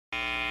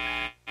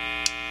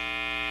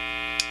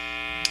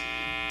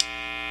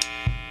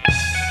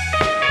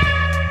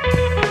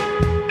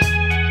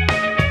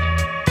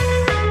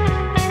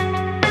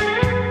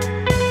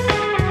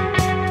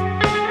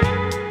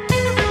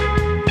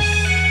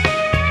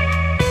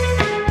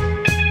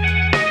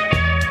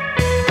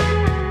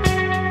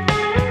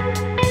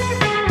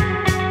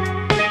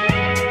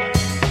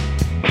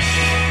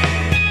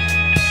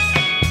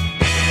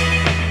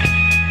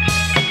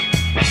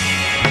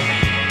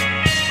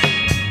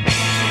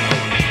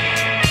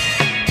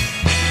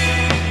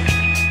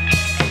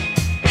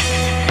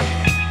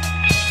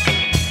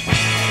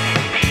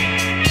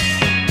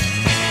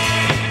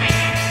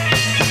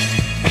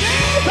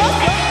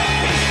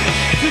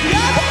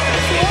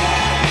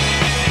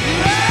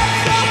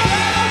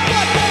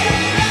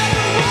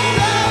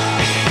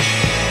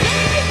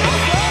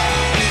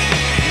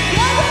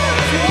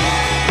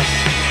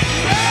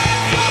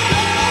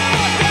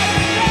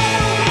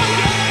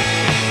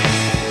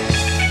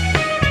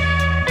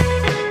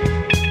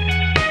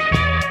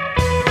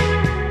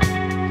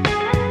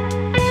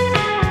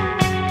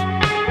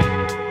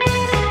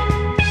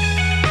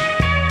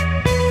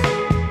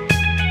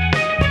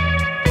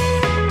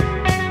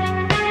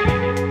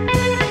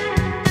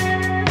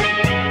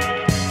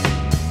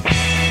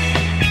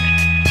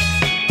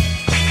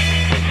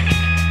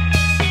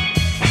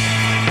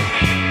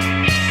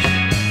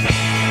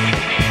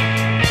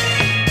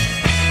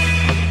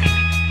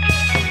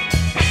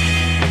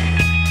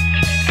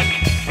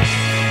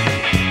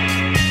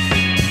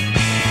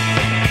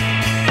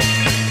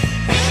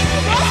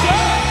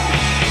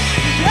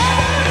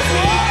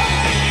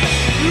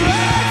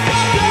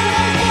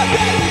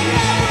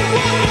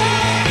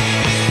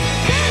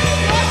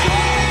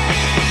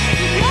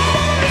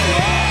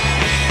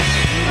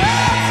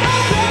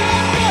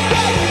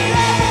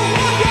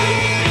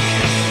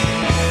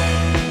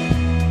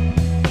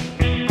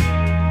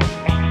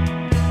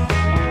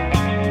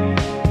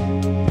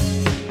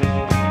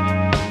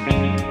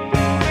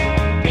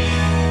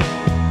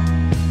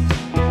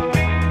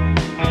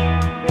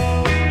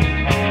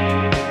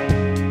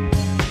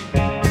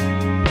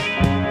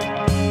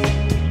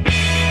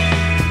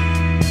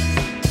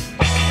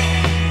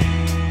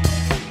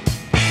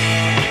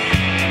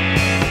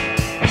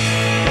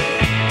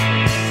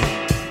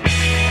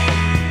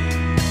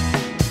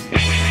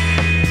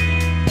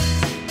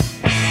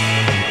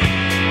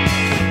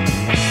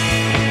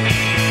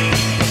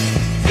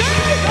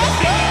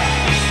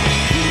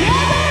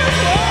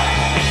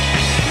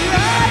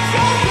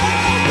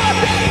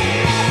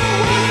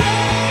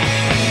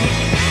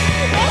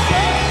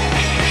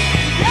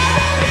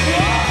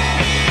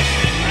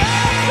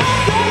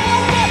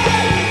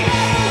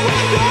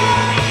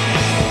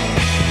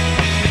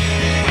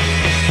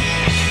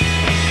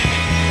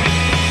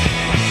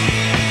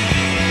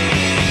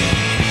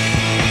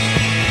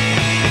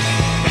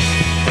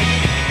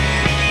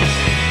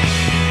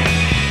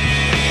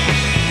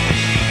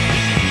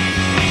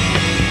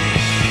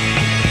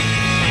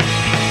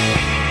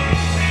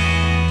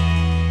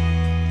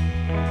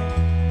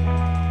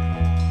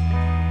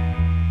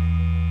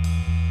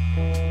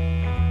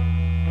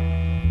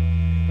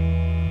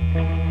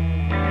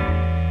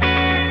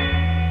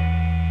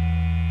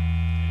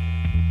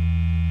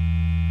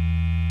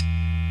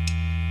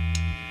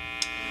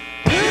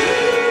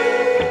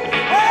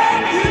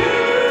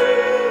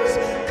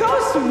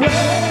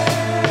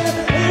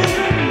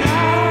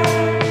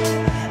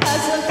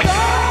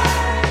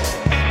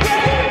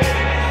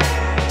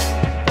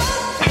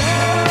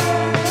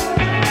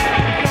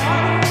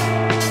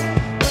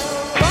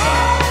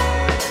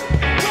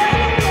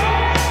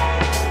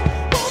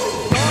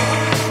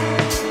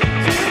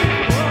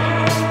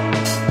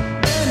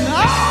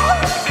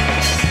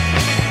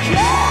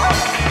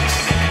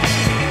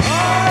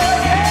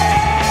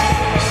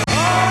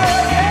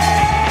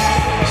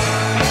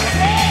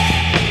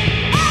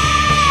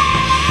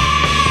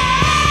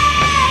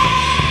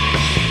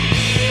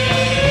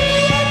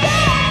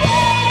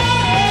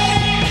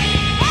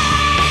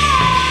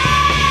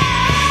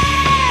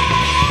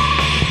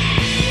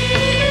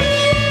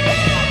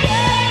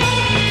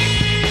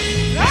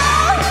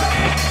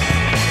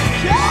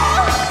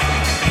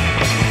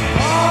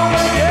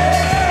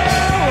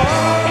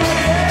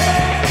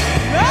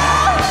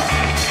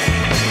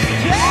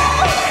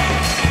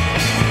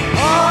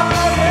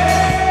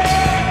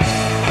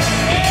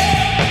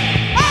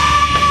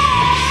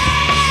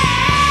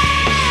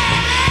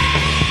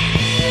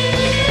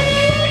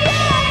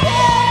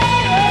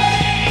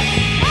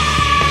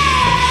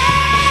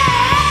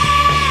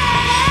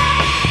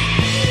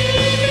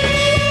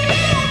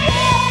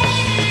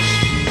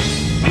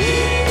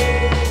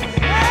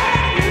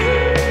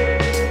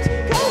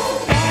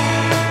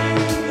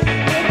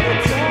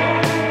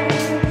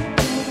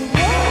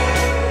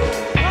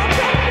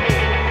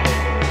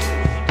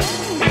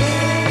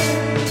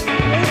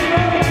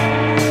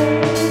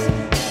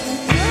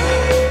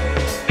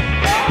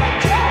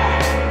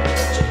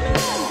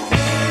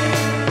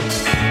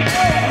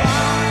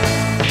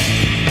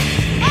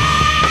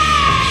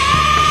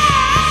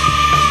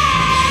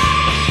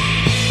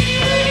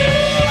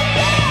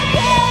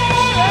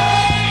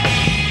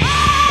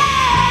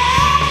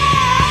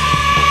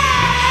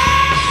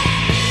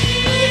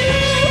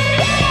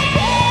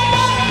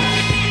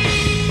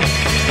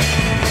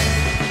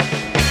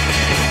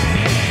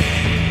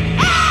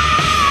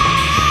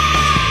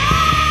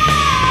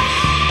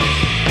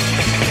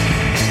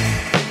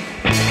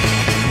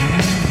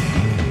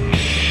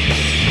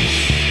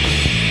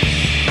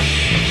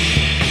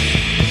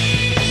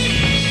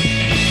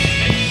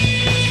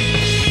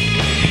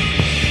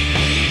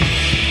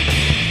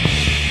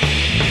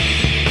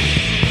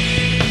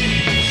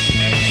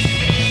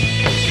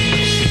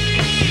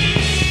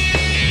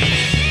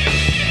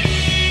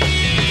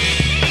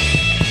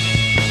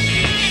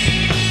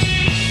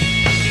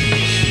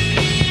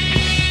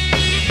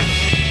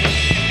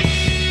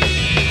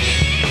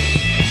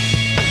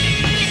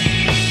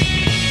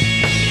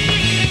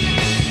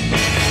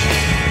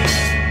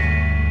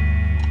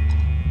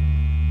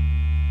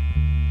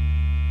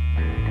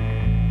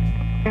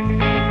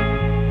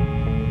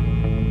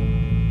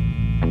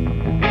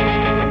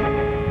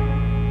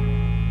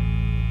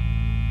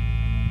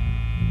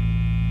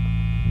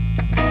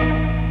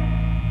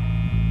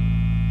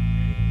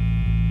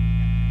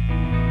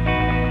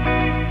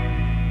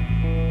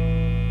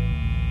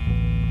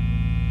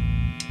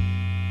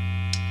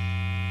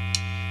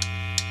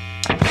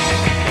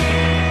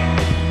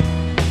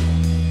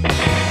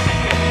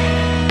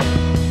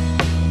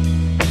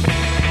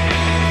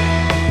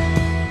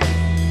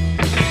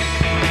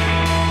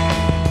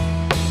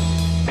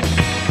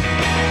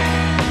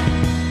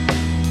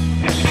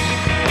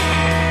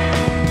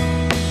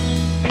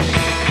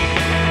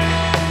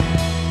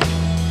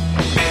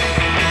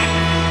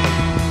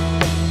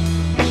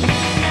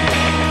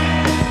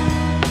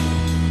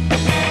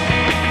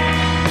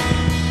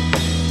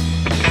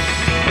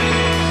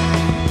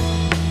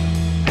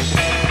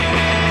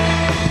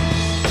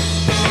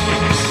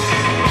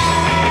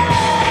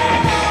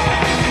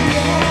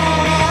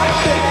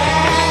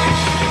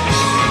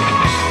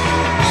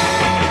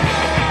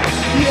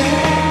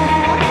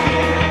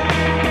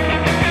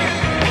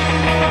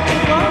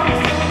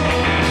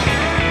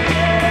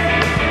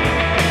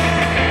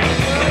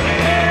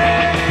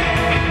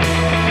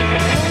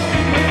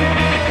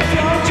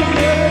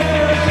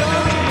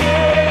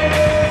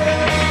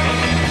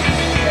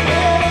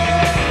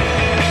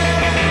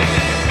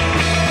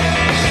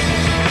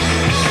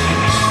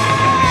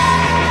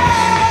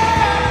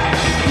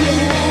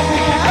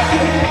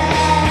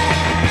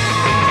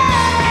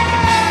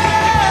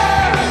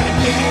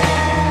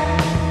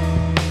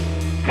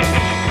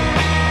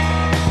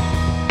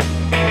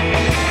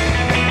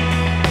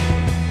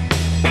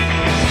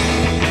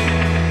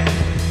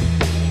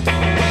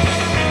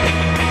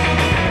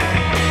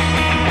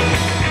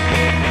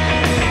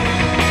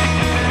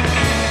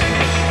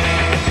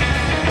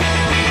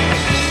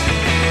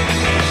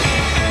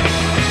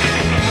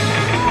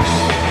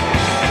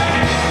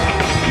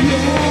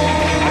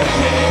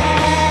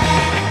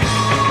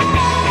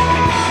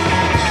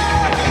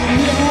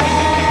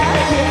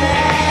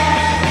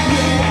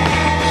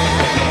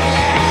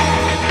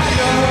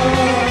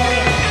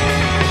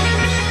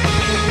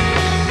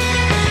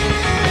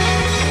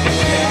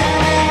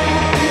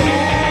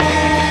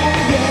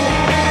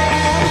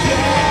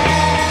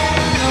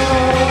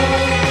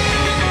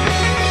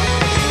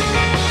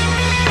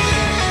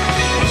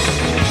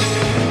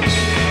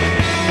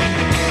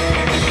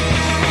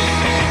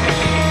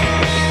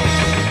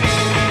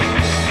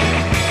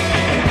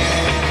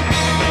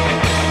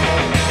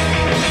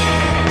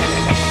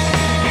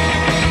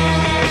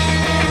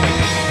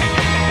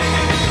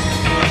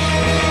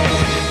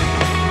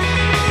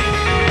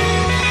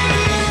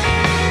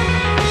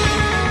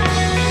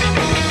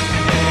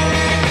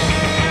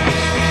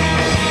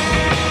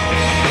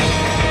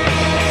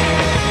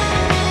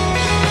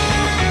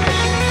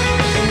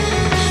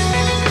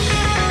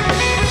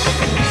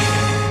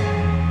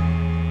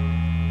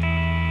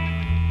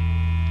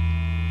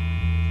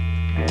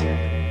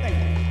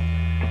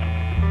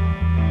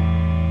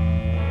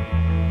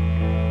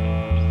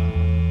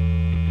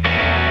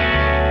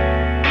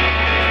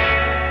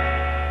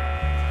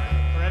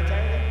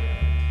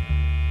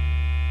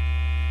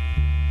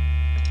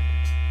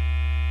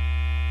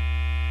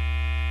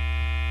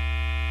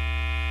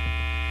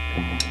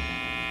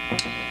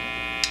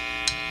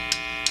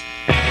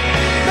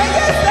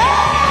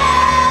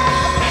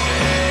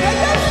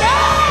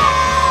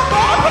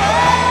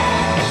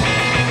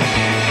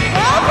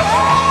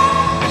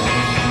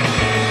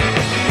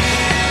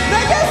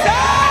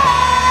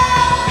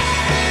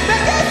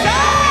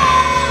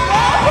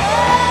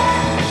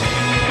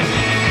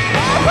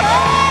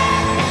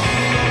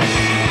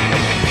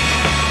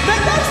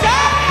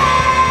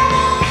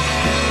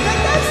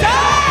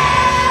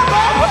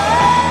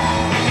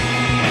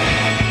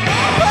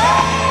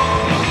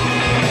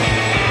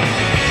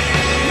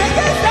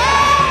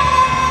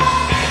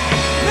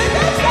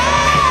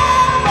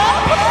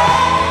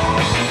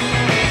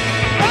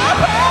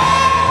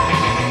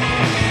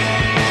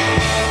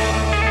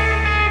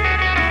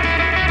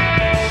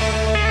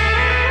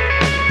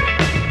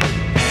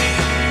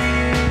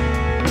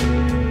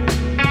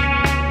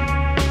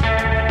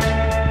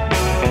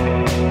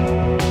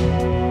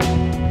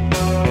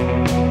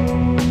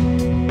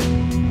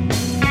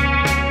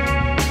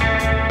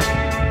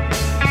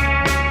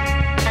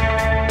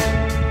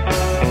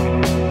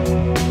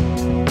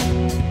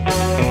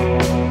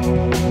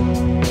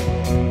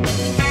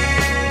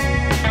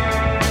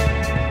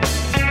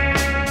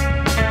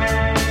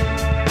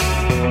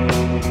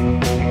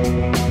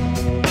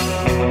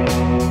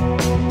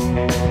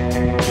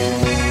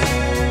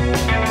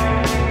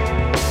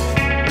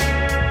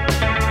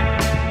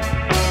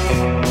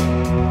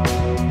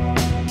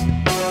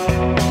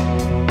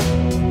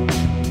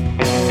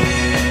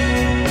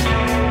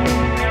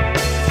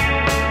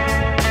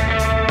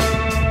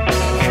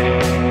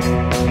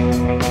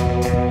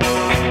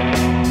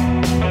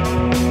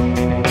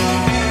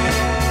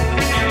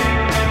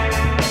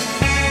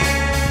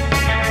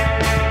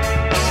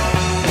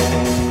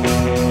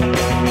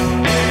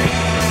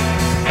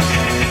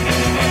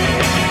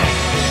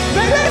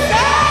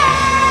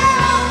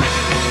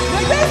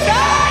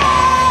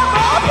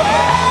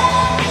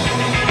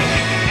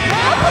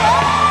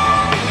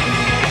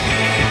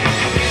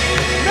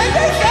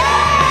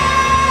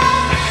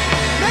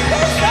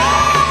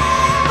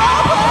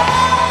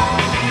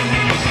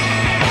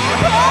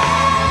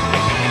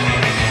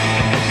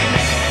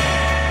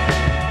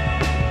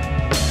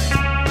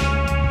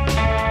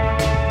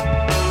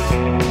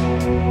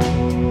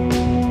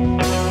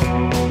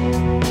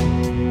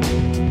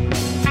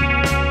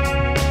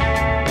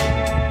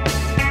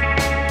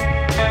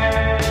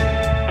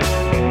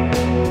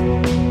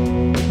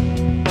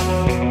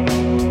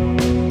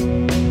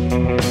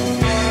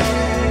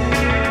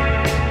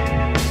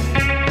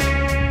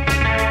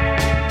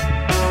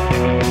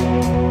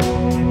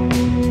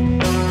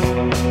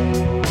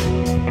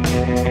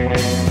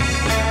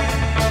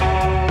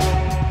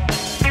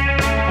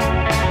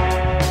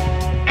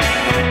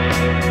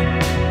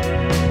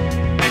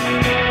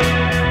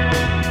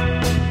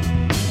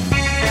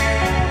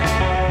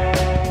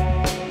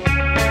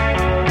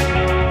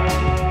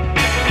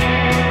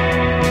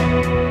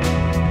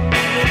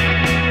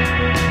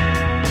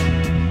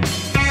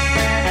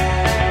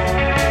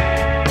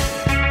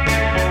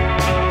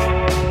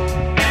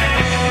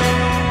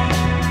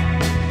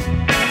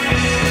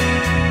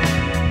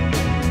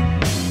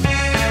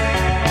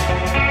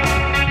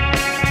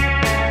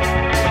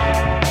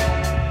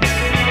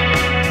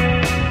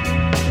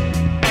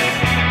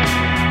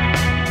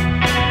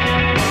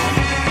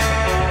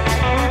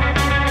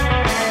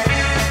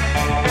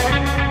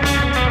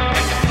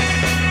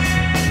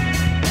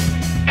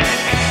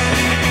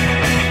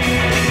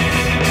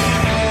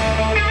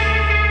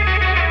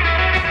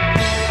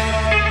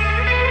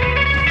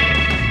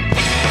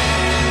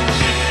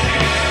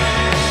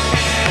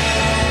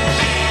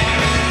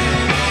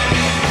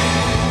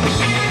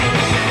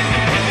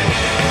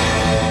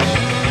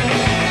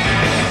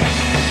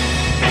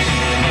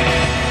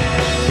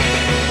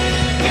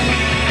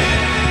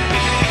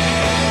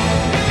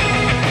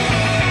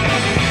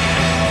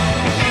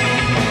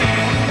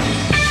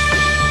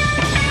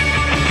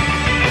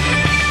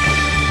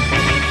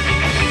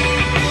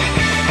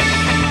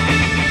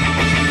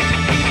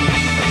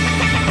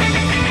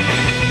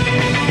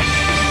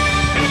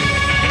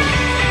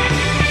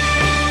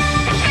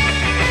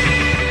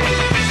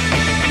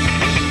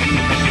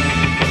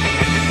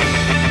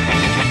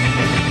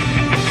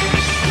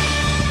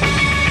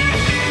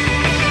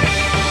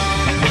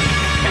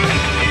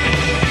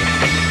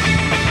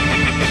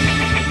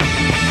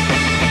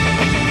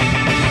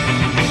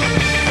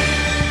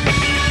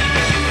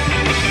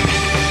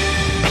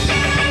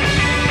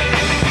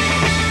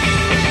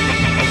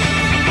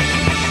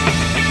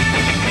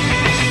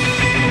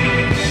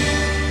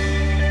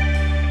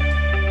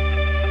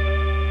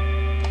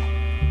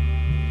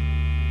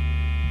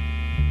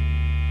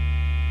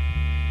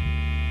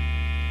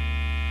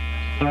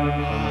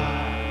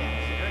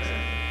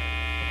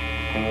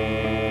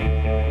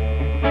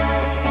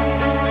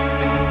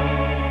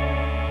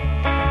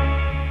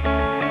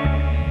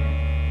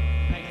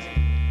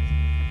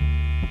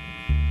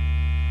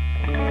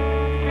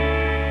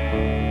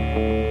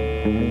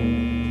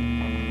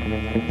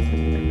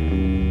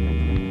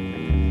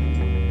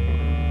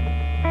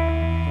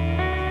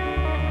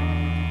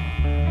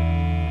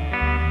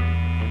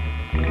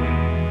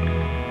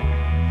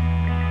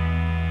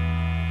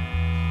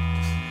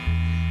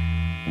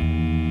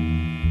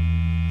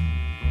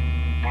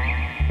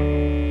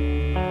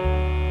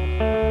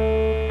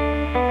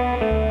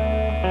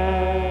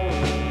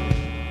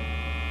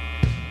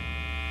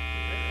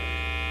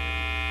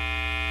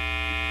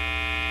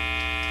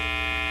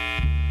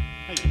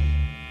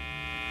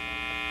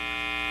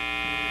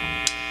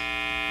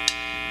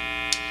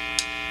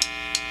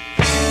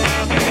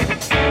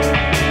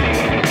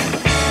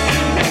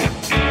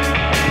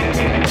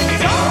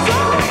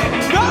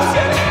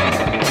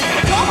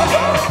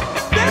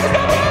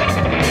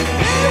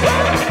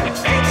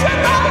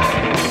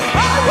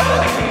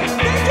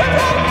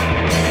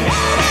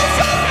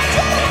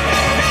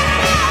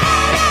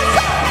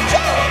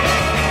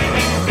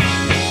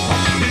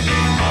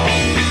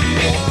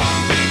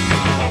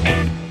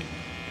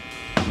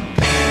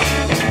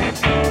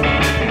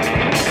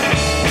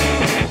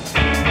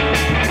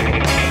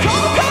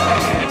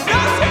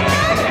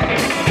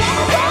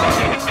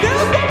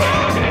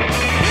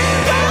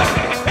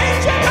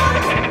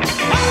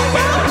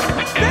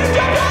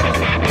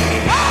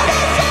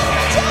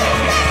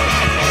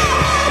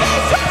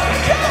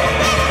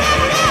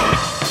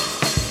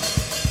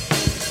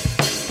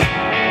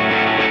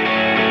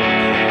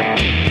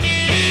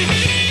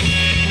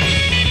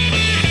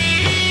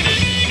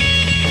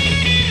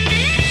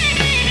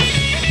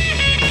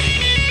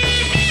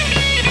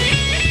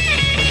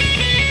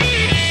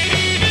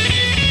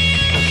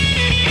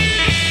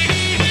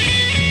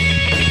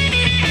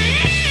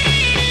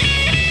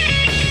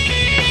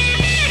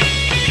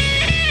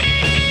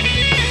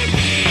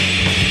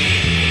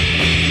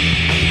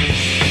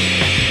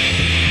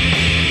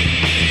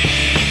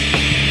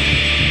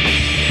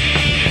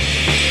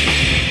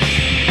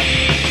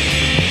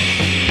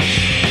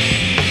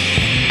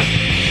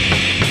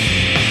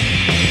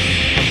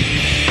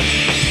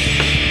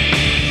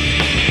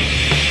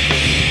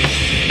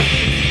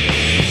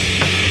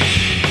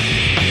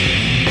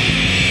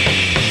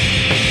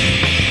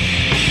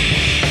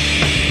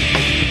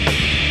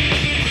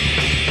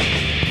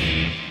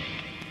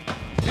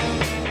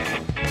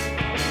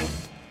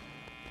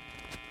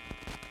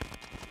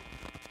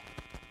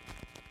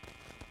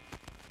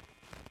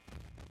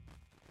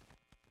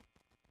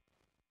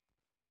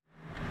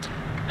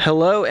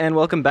Hello and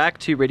welcome back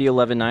to Radio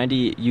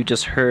 1190. You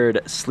just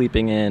heard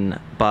Sleeping In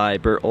by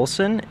Bert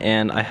Olson,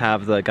 and I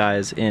have the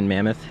guys in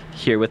Maemyth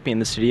here with me in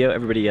the studio.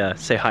 Everybody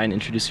say hi and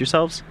introduce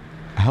yourselves.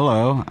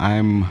 Hello,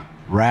 I'm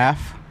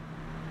Raph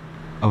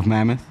of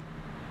Maemyth.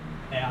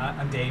 Hey,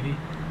 I'm Davey.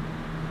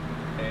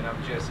 And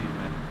I'm Jesse,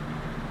 man.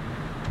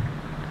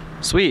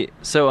 Sweet.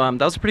 So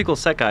that was a pretty cool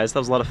set, guys. That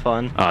was a lot of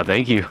fun. Oh,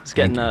 thank you. It's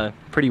getting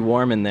pretty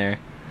warm in there.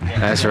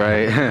 That's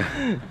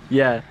right.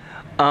 Yeah.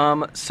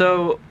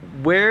 So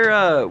where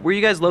are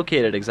you guys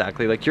located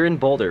exactly? Like, you're in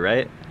Boulder,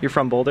 right? You're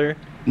from Boulder?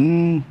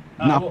 No.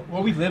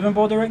 Well, we live in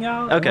Boulder right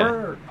now. Okay.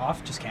 We're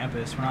off just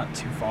campus. We're not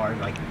too far.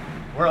 Like,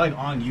 we're like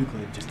on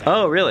Euclid. Just.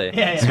 Oh, really?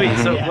 Yeah. Sweet.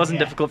 So it Yeah, wasn't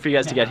yeah. difficult for you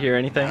guys to get here or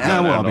anything?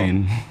 Well, I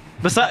mean,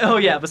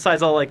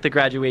 Besides all like the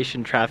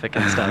graduation traffic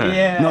and stuff.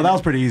 Yeah. no, that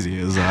was pretty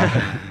easy. It was,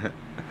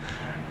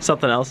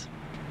 Something else?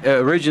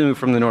 Originally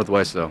from the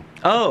Northwest, though.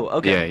 Oh,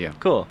 okay. Yeah.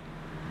 Cool.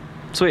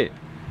 Sweet.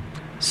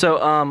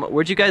 So,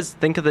 where'd you guys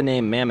think of the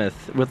name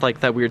Maemyth with like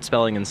that weird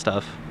spelling and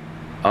stuff?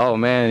 Oh,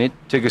 man, it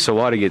took us a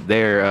while to get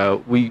there.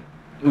 We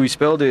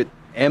spelled it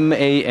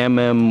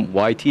Mammyth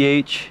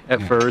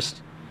at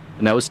first,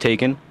 and that was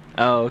taken.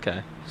 Oh,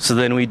 okay. So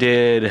then we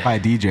did... by a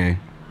DJ.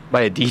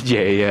 By a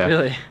DJ, yeah.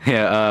 Really?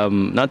 Yeah,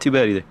 not too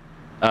bad either.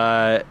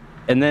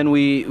 And then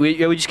we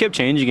just kept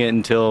changing it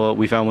until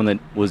we found one that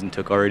wasn't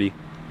took already.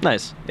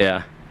 Nice.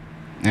 Yeah.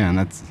 Yeah, and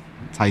that's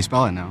how you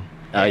spell it now.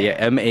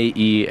 Yeah,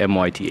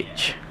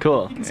 Maemyth.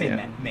 Cool. You can say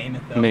Yeah.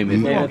 Maemyth though.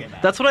 Maemyth. We Yeah, won't get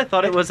mad. that's what I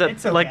thought it was at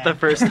It's like okay. the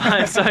first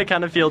time, so I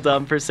kind of feel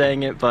dumb for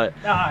saying it, but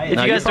Nah, if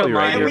No, you you're guys don't probably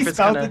right. mind, or we if it's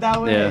spelled kind it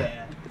that way. Yeah.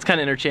 Yeah. it's kind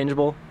of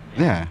interchangeable.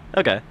 Yeah.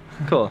 Okay,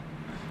 cool.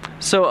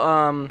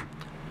 So,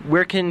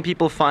 where can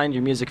people find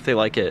your music if they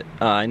like it?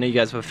 I know you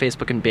guys have a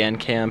Facebook and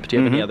Bandcamp. Do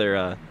you have any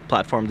other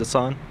platforms it's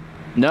on?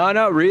 No,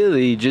 not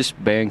really.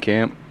 Just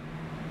Bandcamp.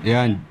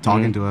 Yeah, and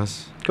talking to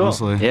us. Cool.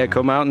 Mostly. Yeah,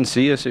 come out and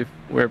see us if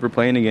we're ever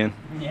playing again.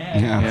 Yeah.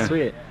 Yeah.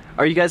 Sweet.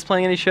 Are you guys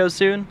playing any shows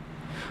soon?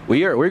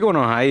 We're going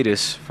on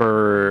hiatus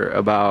for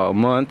about a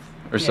month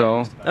or so,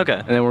 just about. Okay,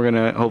 and then we're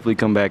gonna hopefully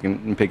come back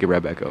and pick it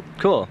right back up.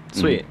 cool,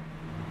 sweet.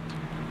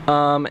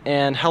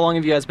 And how long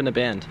have you guys been a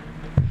band?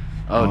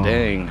 Oh,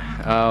 dang.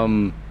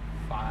 5,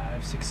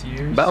 6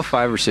 years. About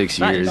 5 or 6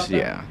 Nice. years.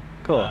 Yeah.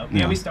 Cool.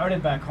 Yeah, we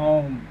started back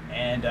home,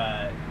 and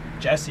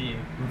Jesse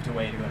moved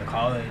away to go to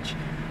college,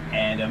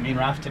 And me and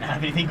Raf didn't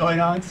have anything going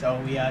on, so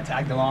we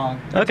tagged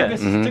along. Okay.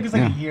 Took us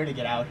like Yeah. a year to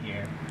get out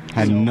here.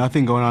 Had So,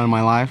 nothing going on in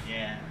my life.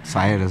 Yeah. So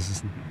I had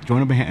to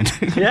join a band.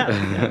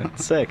 Yeah.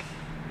 Sick.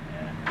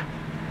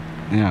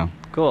 Yeah.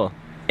 Cool.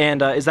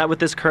 And is that with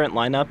this current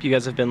lineup? You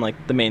guys have been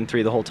like the main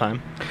three the whole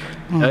time?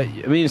 I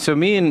mean, so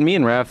me and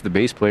Raph, the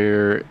bass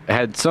player,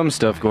 had some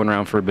stuff going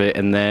around for a bit,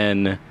 and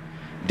then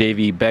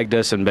Davey begged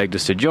us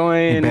to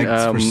join. He begged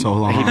us for so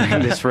long. He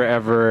begged us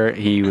forever.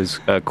 He was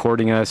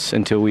courting us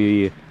until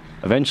we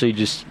eventually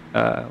just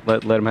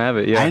let him have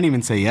it. Yeah, I didn't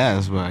even say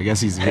yes, but I guess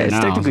he's here it's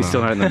now. technically so.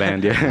 still not in the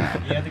band.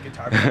 Yeah. Yeah, the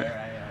guitar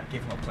player, I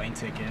gave him a plane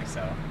ticket,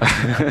 so.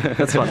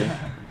 That's funny.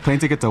 Plane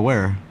ticket to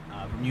where?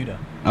 Bermuda.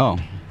 Oh,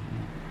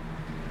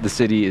 The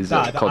city is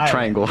The called island.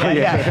 Triangle.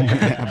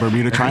 Yeah.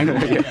 Bermuda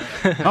Triangle.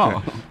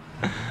 Oh,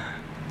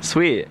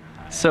 Sweet.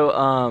 So,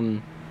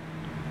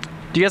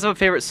 do you guys have a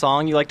favorite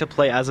song you like to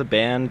play as a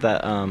band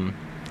that,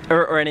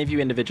 or any of you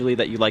individually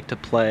that you like to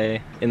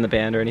play in the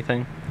band or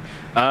anything?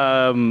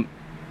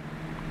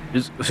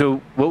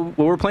 So what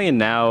we're playing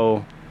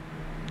now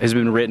has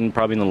been written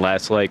probably in the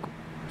last like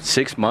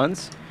 6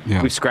 months.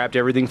 Yeah. We've scrapped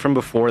everything from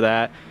before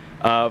that.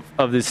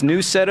 Of this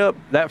new setup,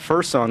 that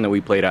first song that we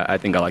played, I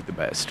think I like the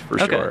best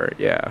for Okay. sure.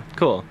 Yeah,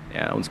 Cool.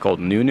 yeah, that one's called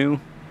New.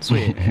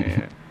 Sweet.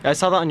 Yeah, I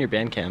saw that on your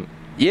Bandcamp.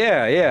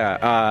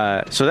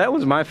 yeah. So that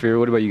was my favorite.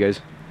 What about you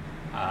guys?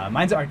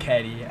 Mine's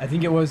Arcady. I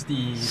think it was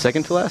the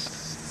Second to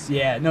last?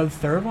 Yeah, no, the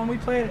third one we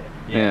played.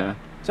 Yeah.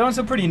 So it's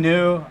still pretty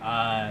new.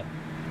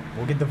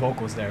 We'll get the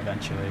vocals there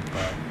eventually,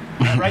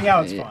 but right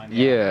now it's fun.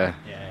 Yeah.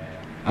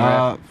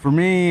 for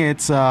me,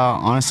 it's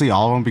honestly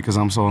all of them because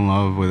I'm so in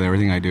love with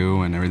everything I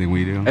do and everything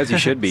we do. As you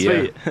should be.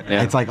 Sweet.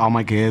 Yeah. It's like all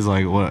my kids.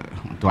 Like, what?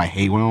 Do I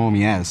hate one of them?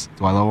 Yes.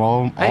 Do I love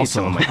all of them? I hate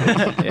Also. some of my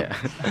kids. Yeah.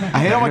 I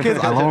hate all my kids.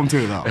 I love them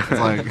too, though. It's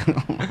like,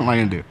 what am I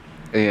gonna do?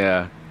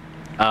 Yeah.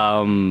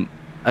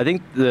 I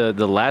think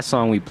the last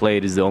song we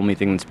played is the only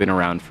thing that's been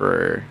around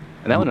for,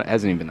 and that one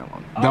hasn't even been that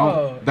long.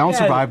 That one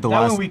survived the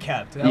that last one we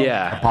kept.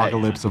 Yeah.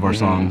 apocalypse of our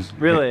songs.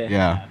 Really?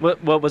 Yeah.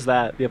 What was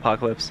that? The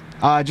Apocalypse?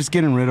 Just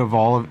getting rid of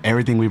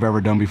everything we've ever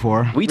done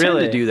before. We tend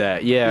Really? to do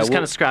that. Yeah. You just we'll-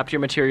 kind of scrapped your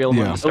material and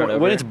Yeah. wanted to start over.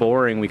 when it's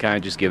boring, we kind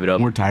of just give it up.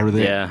 We're tired with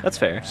it. Yeah. That's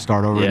fair.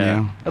 Start over Yeah.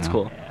 new. That's Yeah.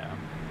 cool.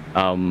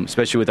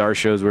 Especially with our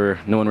shows where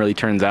no one really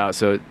turns out,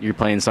 so you're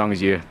playing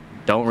songs you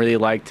don't really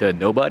like to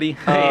nobody.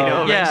 Oh,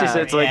 yeah. yeah. So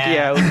it's like,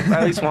 Yeah. I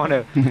at least want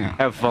to Yeah.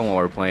 have fun while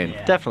we're playing.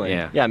 Yeah. Definitely.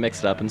 Yeah. Yeah, mix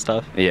it up and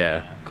stuff.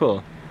 Yeah.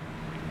 Cool.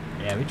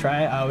 Yeah, we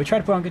try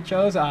to put on good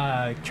shows.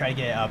 Try to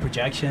get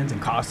projections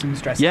and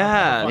costumes dressed Yeah, up.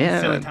 Have a fun,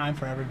 yeah. silly time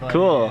for everybody.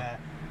 Cool. Yeah.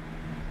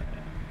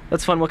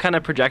 That's fun. What kind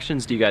of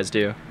projections do you guys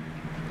do?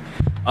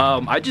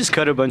 I just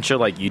cut a bunch of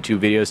like YouTube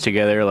videos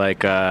together. Like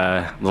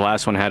the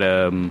last one had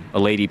a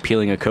lady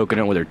peeling a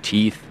coconut with her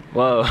teeth.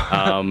 Whoa.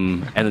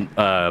 And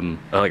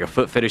like a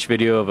foot fetish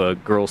video of a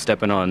girl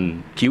stepping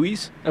on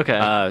kiwis.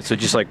 Okay. So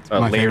just like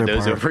My layer favorite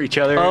those part. over each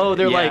other. Oh,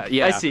 they're Yeah, like,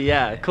 yeah. I see.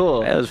 Yeah,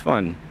 cool. That was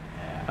fun.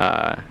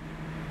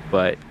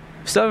 But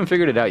still haven't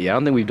figured it out yet. I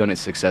don't think we've done it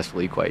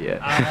successfully quite yet.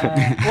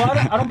 Well,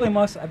 I don't blame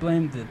us. I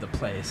blame the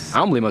place. I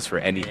don't blame us for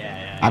anything.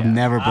 I've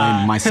never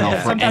blamed myself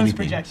for sometimes anything.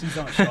 projections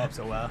don't show up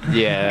so well.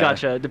 Yeah.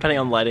 Gotcha. Depending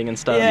on lighting and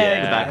stuff.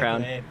 Yeah, The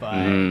background. exactly, But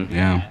Mhm.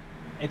 Yeah.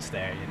 it's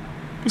there, you know.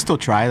 We still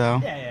try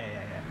though. Yeah.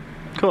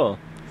 Cool.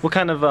 What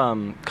kind of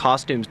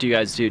costumes do you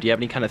guys do? Do you have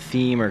any kind of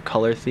theme or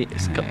color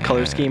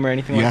color scheme or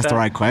anything You like asked that? the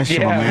right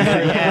question, my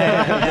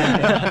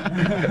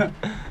man.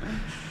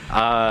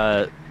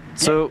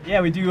 So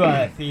Yeah, we do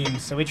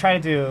themes. So we try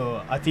to do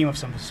a theme of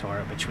some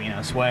sort between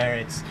us,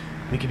 where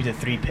we could be the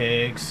three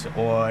pigs,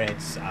 or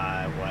it's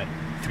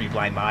three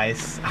blind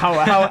mice.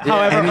 However, or,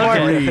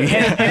 and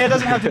it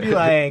doesn't have to be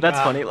like That's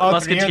funny. all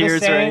three are the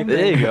Musketeers or same. anything.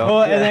 There you go.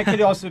 Well, and it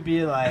could also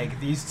be like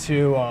these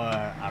two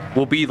are I don't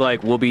know.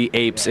 we'll be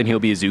apes and he'll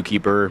be a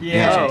zookeeper.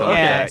 Yeah, something like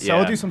that. So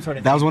we'll do some sort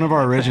of. That was one of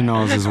our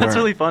originals. Is where That's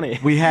really funny.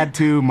 we had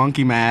two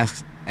monkey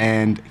masks,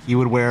 and he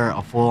would wear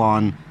a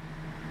full-on,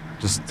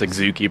 just It's like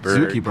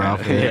zookeeper. Zookeeper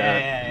outfit.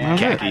 Yeah.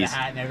 Khakis. Had a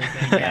hat and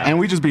everything. Yeah. and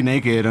we just be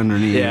naked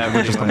underneath, Yeah, with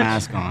pretty just a much.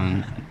 mask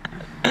on.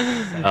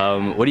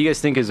 What do you guys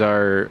think is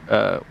our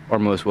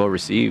most well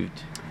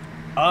received?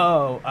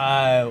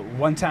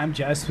 One time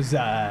Jess was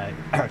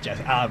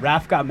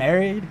Raph got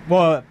married.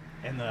 Well,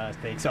 in the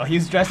thing, so he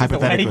was dressed as a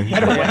wedding. He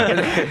had a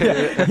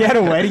wedding, he had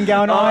a wedding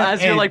gown Oh, on.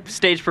 as your and- like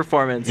stage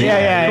performance.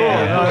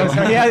 Yeah. Cool.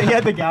 So he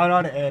had the gown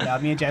on,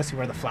 and me and Jesse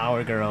were the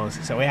flower girls.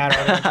 So we had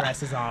our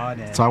dresses on.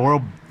 And So I wore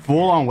a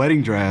full-on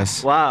wedding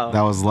dress. Wow.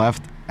 That was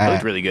left. That At,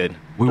 looked really good.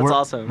 That's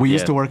awesome. We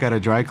used Yeah. to work at a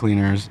dry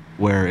cleaners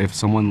where if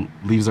someone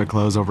leaves their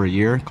clothes over a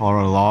year,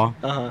 Colorado law,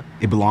 Uh-huh.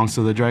 it belongs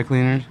to the dry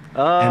cleaners,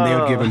 and they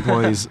would give Oh.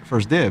 employees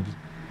first dibs.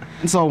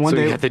 And so one So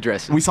you day got the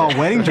dress we saw a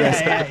wedding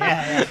dress.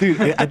 yeah. Dude,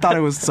 I thought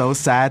it was so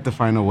sad to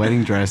find a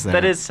wedding dress there.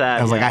 That is sad,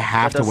 I was like, yeah. I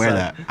have That to does wear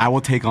suck. that. I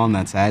will take on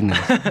that sadness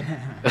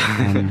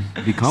and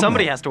become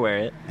Somebody that. has to wear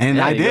it. And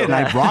Yeah, I you did, go.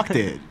 and I rocked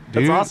it.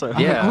 That's dude. awesome.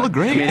 Yeah, I look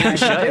great. I mean, it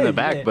shut in the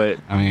back, but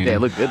I mean, yeah, it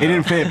looked good. It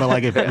didn't fit, but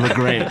like it looked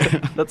great.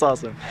 That's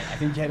awesome. I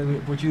think you had to,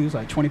 would you lose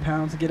like 20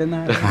 pounds to get in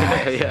that?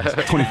 Yeah.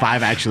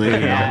 25 actually.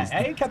 Yeah,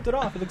 I kept it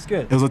off. It looks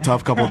good. It was a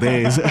tough couple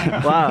days.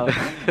 Wow.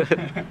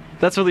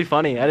 That's really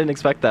funny. I didn't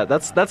expect that.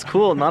 That's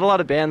cool. Not a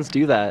lot of bands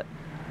do that.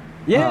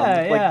 Yeah,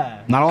 like-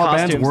 yeah. Not all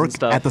bands Costumes and work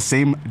stuff. at the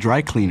same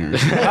dry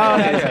cleaners. Oh,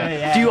 that's right,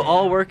 yeah. Do you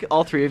all work,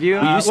 all three of you?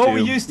 We used to.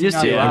 Used to,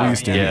 not yeah. now, We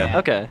used to, yeah.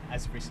 Okay.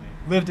 As of recently.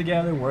 Live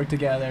together, work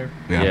together.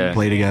 Yeah.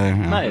 Play together.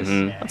 Yeah. Nice.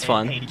 Mhm. Yeah, That's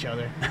fun. Hate each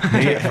other.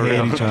 Hate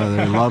each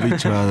other, love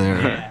each other.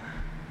 Yeah.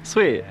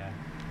 Sweet.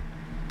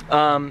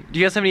 Yeah. Do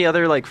you guys have any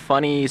other like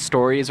funny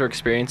stories or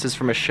experiences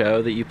from a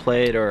show that you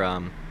played, or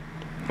a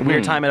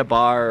weird time at a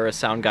bar, or a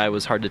sound guy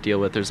was hard to deal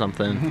with, or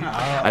something?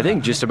 I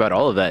think just about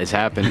all of that has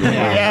happened.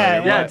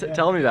 Yeah,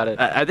 tell me about it.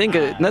 I think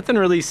nothing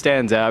really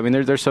stands out. I mean,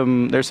 there's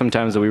some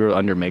times that we were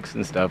undermixed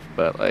and stuff,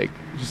 but like,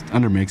 Just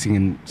undermixing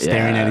and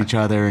staring Yeah. at each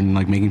other and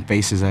like making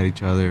faces at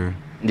each other.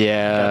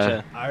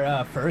 yeah. Gotcha.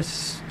 Our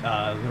first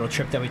little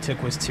trip that we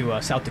took was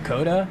to South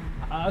Dakota.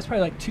 It was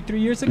probably like 2-3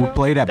 years ago. We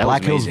played at That was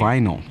Black Hills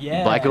amazing. Vinyl.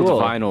 Yeah. Black Hills Cool.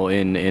 Vinyl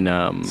in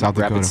South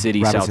Rapid Dakota.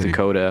 City, Rapid South City.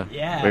 Dakota.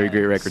 Yeah. Very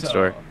great record so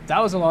store.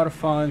 That was a lot of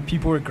fun.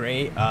 People were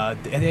great.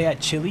 They had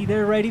chili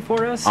there ready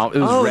for us. It was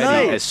Oh,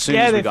 ready nice. as soon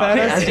Yeah, as we they got fed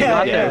there. us. As you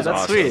got there, it was that's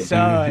awesome. sweet. So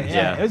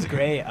Yeah. it was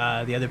great.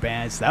 The other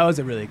bands, that was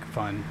a really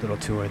fun little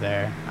tour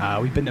there.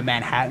 We've been to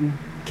Manhattan,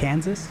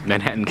 Kansas.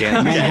 Manhattan,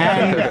 Kansas.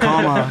 Manhattan,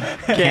 comma,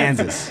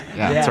 Kansas.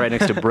 Yeah. It's right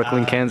next to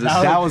Brooklyn, Kansas.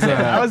 That was a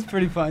that was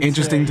pretty fun.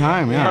 interesting too.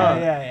 time, yeah.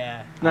 Yeah.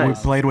 We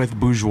Nice. played with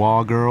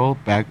Bourgeois Girl.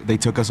 They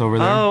took us over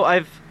there.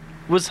 Oh,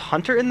 was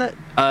Hunter in that?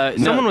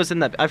 Someone was in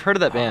that. I've heard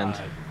of that band.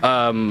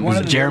 One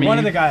of the, Jeremy. One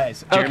of the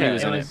guys. Jeremy Okay.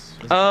 was in it.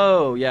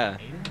 Oh, yeah.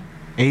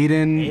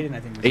 Aiden. Aiden, I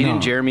think. Was Aiden, No.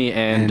 Jeremy,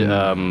 and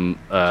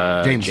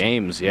James.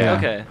 James. Yeah.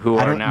 Okay. Who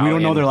I are don't, now? we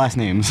don't know in- their last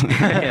names.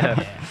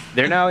 Yeah.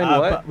 They're now in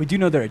what? But we do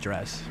know their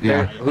address.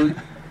 Yeah. Who?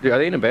 Are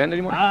they in a band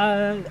anymore?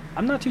 I'm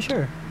not too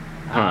sure.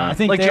 Huh. I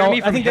think Like they Jeremy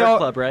all, from I think they Hair all,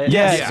 Club, right?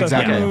 Yeah, Yes, so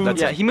exactly. he moved-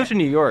 Yeah, he moved to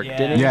New York,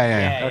 didn't he?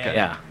 Yeah. Okay.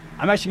 Yeah.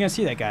 I'm actually gonna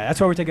see that guy. That's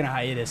why we're taking a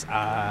hiatus.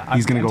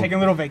 He's gonna I'm go- taking a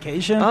little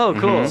vacation. Oh,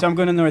 cool. So I'm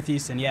going to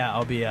Northeast, and yeah,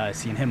 I'll be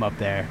seeing him up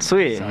there.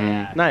 Sweet. So,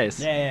 yeah. Nice.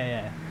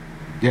 Yeah.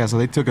 Yeah, so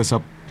they took us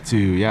up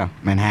to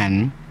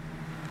Manhattan,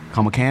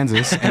 comma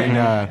Kansas,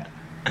 and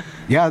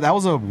yeah, that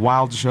was a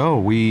wild show.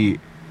 We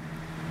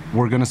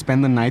were gonna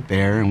spend the night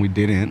there, and we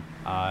didn't.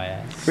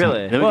 Yeah.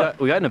 Really? Then Well-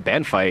 we got in a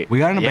band fight. We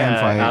got in a band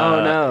fight.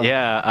 Oh, no.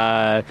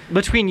 Yeah.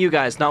 Between you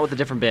guys, not with a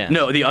different band.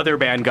 No, the other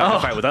band got in a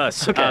fight with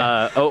us. Okay.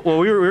 Well,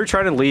 we were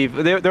trying to leave.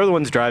 They're the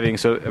ones driving,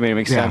 so I mean it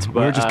makes Yeah, sense. we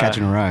But were just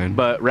catching a ride.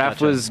 But Raph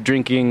Gotcha. was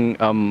drinking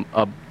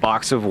a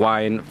box of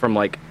wine from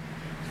like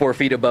 4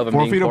 feet above him.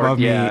 4 being feet poured, above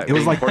me. Yeah, It was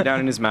being like- poured down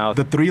in his mouth.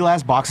 The 3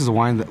 last boxes of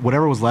wine,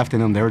 whatever was left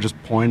in them, they were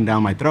just pouring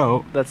down my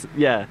throat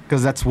Yeah.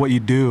 because that's what you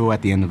do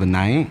at the end of the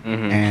night.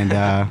 Mhm. And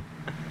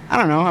I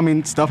don't know. I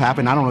mean, stuff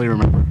happened. I don't really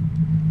remember.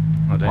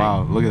 Oh, dang.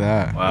 Wow, look at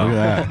that. Wow. Look at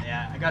that.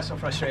 Yeah, I got so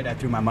frustrated I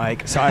threw my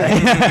mic. Sorry. I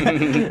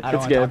don't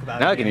want to good. talk about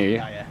Now it. I can hear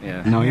you. Oh, yeah.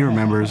 Yeah. No, he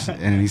remembers,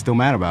 and he's still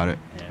mad about it.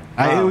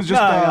 Yeah. It was just.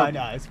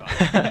 No, it's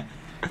fine.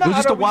 It was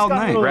just a wild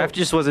night. Raph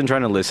just wasn't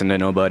trying to listen to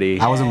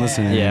nobody. I wasn't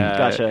listening. Yeah.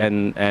 Gotcha.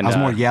 And I was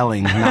more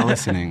yelling, not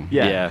listening.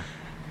 Yeah. Yeah.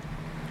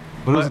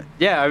 But it was, But,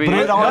 yeah, I mean, but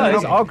it all no, ended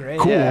it's up all great.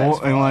 cool, Yeah, it's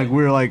and like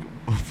we were like,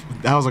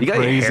 that was a you got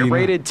your crazy. hair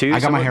braided too.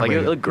 I got my hair like,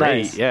 braided. It looked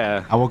great. Nice.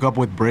 Yeah. I woke up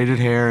with braided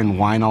hair and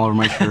wine all over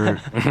my shirt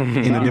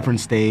in a different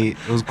state.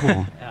 It was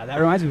cool. That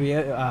reminds me,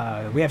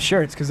 we have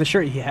shirts because the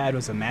shirt he had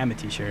was a Maemyth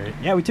t-shirt.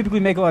 Yeah, we typically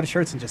make a lot of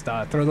shirts and just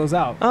throw those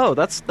out. Oh,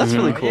 that's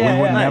really cool. Yeah,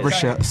 we would yeah, never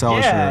exactly. sell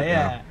a shirt.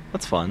 Yeah.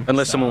 That's fun.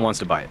 Unless someone wants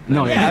to buy it.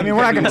 No, Yeah, I mean,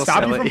 we're not going to We'll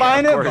stop sell you it. from Yeah,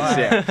 buying of it. course, but-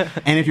 yeah.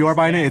 And if you are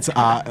buying it, it's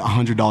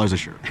 $100 a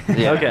shirt.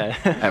 Yeah. Okay.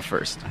 At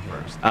first.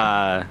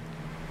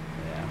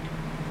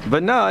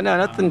 But no,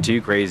 nothing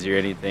too crazy or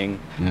anything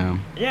Yeah.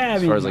 Yeah, I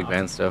as mean, far as like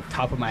band stuff.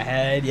 top of my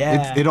head,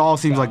 yeah. It all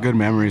seems like good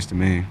memories to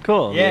me.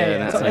 Cool. Yeah,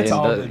 Yeah, it's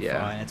all that's- been yeah.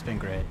 fun. It's been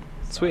great.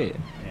 Sweet.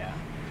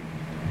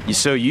 Yeah.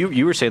 So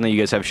you were saying that you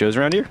guys have shows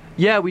around here?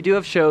 Yeah, we do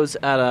have shows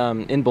at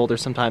in Boulder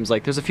sometimes.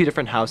 Like, there's a few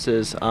different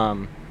houses.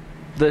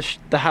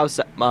 The house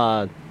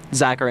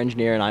Zach, our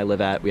engineer, and I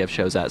live at, we have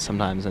shows at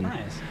sometimes. And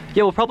Nice.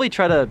 yeah, we'll probably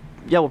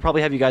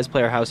have you guys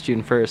play our house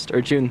June 1st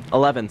or June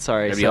 11th.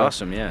 Sorry. That'd be So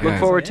awesome. Yeah. Look Yeah.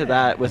 forward to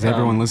that. With Is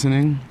everyone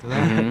listening to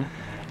that? Mhm.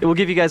 We'll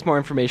give you guys more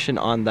information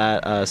on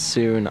that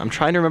soon. I'm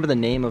trying to remember the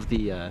name of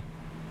the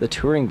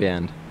touring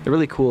band. They're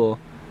really cool.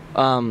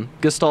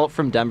 Gestalt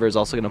from Denver is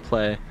also going to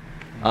play.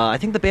 I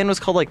think the band was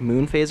called like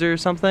Moon Phaser or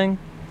something.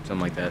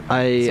 Something like that.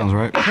 Sounds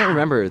right. I can't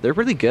remember. They're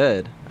really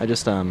good. I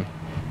just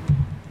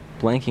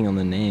blanking on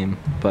the name,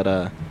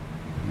 but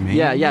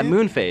yeah,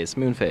 Moon Phase.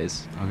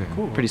 Okay.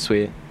 Cool. Pretty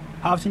sweet.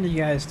 How often do you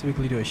guys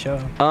typically do a show?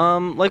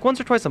 Like once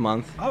or twice a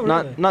month. Oh,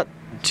 really? Not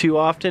too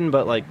often,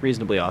 but like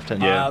reasonably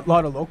often. Yeah. A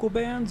lot of local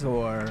bands,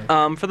 or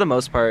For the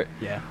most part,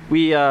 yeah.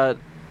 we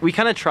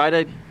kind of try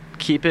to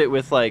keep it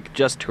with like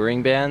just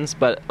touring bands,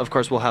 but of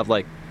course we'll have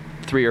like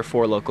 3 or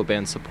 4 local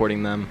bands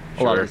supporting them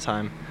a lot of the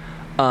time.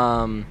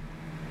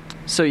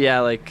 So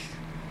yeah,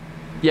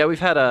 we've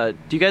had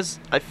do you guys?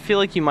 I feel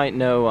like you might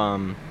know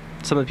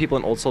some of the people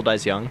in Old Soul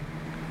Dies Young.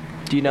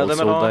 Do you know Old them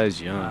Soul at all?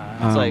 Dies Young.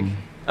 It's like,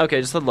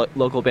 okay, just a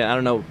local band. I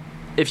don't know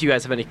if you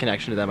guys have any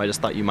connection to them. I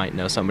just thought you might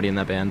know somebody in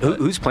that band. but-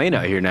 Who's playing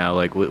out here now?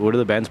 Like, what are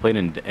the bands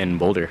playing in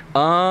Boulder?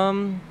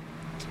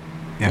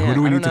 Yeah, who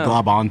do we I need don't to know.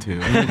 glob onto?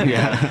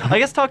 Yeah. I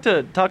guess talk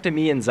to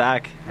me and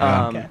Zach.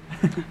 Yeah. Okay.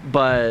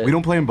 But We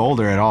don't play in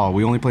Boulder at all.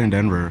 We only play in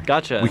Denver.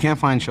 Gotcha. We can't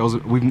find shows.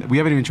 We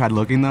haven't even tried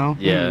looking though.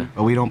 Yeah.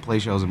 But we don't play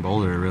shows in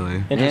Boulder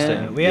really.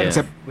 Interesting. We had,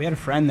 Yeah. we had a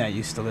friend that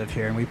used to live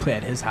here, and we played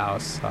at his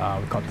house. We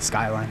called it the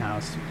Skyline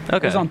House. Okay.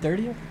 It was on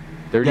 30th?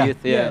 30th,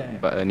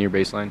 Yeah. near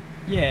baseline.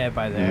 Yeah,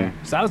 by there.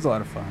 Mhm. So that was a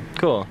lot of fun.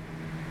 Cool.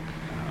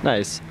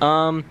 Nice.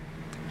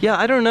 Yeah,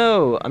 I don't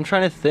know. I'm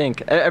trying to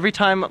think. Every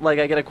time like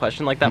I get a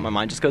question like that, my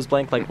mind just goes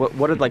blank. Like,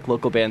 what are like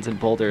local bands in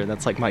Boulder? And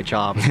that's like my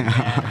job.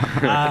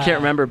 I can't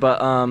remember,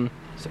 but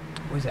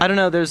I don't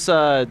know. There's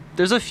a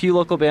few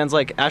local bands.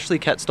 Like Ashley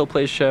Kett still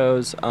plays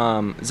shows.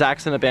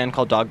 Zach's in a band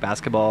called Dog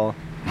Basketball.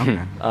 Okay.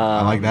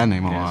 I like that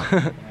name a lot.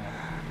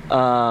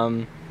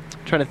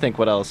 Trying to think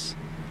what else.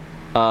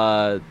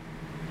 A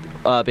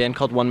band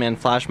called One Man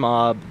Flash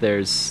Mob.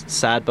 There's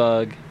Sad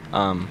Bug.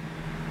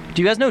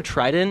 Do you guys know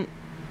Trident?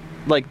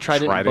 Like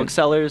Trident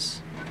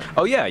Booksellers?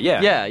 Oh yeah.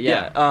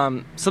 Yeah.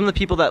 Some of the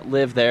people that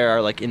live there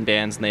are like in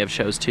bands and they have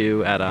shows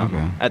too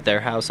at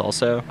their house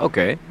also.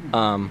 Okay.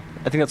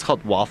 I think that's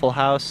called Waffle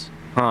House.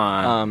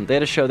 They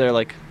had a show there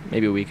like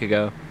maybe a week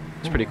ago.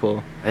 It's pretty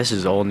cool. This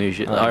is all new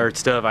shit. Art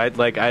stuff.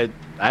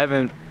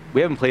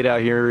 We haven't played out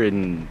here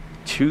in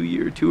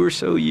 2 or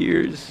so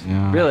years.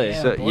 Yeah. Really?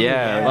 Yeah, So Boulder,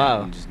 yeah,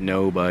 Wow. just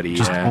nobody.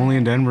 Just yeah. only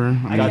in Denver.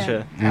 I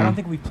Gotcha. Yeah. don't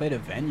think we played a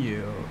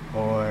venue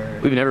or.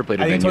 We've never played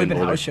a I think it's venue only in been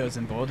Boulder. house shows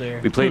in Boulder.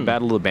 We played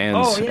Battle of the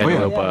Bands Oh, yeah, in yeah,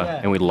 Europa, yeah.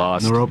 and we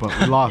lost. Europa.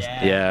 We lost.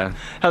 Yeah.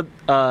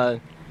 How?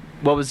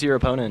 What was your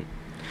opponent?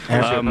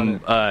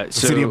 The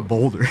city of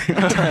Boulder.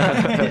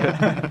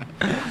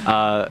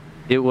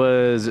 It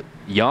was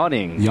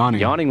Yawning.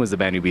 Yawning. Yawning was the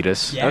band who beat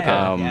us.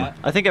 Yeah, yeah.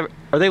 I think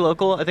are they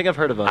local? I think I've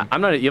heard of them.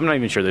 I'm not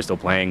even sure they're still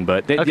playing,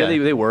 but Okay.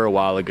 they were a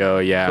while ago.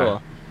 Yeah.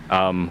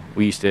 Cool.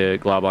 We used to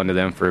glob onto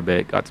them for a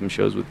bit. Got some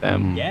shows with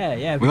them.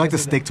 Yeah. We like to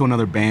because of stick to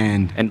another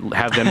band. And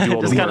have them do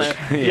all Just the kinda, work.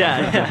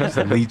 yeah. Just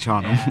leech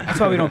on them. That's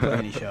why we don't play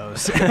any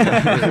shows.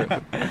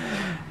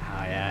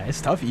 Yeah,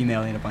 it's tough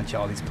emailing a bunch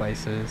of all these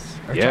places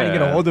or trying to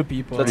get a Yeah. hold of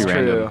people. That's Pretty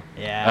true.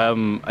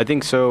 random. Yeah. I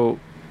think so.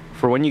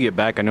 For when you get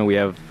back, I know we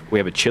have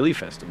a chili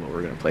festival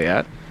we're gonna play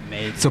at.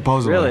 Maybe.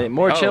 Supposedly. Really?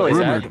 More Oh, chili.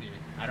 rumored. Zach?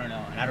 I don't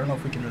know. And I don't know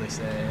if we can really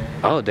say.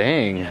 Oh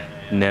dang!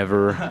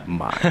 Never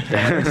mind.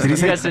 Did he You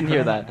say? guys didn't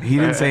hear that. He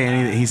didn't say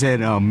anything. He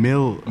said I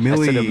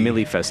milli. said a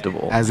Millie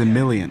festival. As in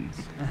millions.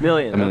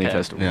 Million. A million okay.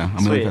 festival. Yeah, a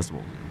Sweet. million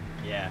festival.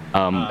 Yeah.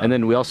 And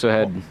then we also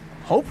had.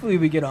 Hopefully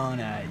we get on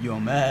at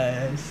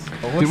UMS.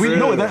 Did we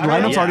know that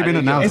lineup's already been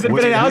announced? Has it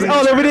been announced?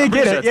 Oh, then we didn't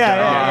get it.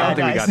 Yeah, I don't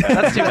think we got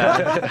that. That's too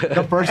bad.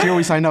 The first year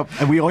we signed up,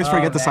 and we always Oh,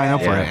 forget to sign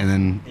up for man. it, and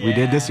then we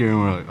did this year, and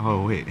we're like,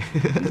 oh wait,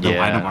 the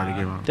Yeah. lineup already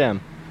came out.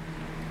 Damn.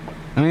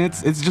 I mean,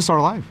 it's just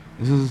our life.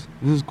 This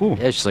is cool.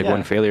 Yeah, it's just like Yeah.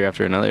 one failure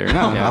after another.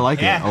 No, Yeah. I like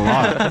Yeah. it a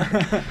lot.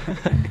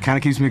 It kind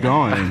of keeps me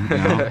going. You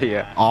know?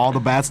 Yeah. All the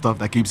bad stuff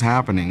that keeps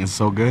happening is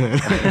so good.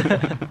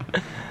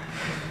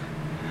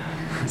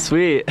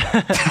 Sweet.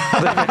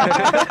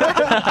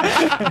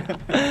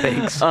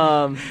 Thanks.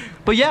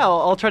 But yeah,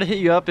 I'll try to hit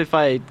you up if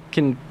I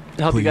can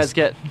help you Please. guys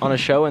get on a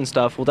show and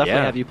stuff. We'll definitely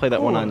Yeah. have you play that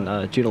one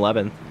on June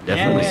 11th.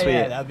 Definitely. Yeah,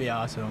 Sweet. that'd be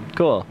awesome.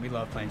 Cool. We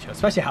love playing shows,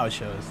 especially house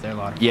shows. They're a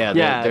lot of fun.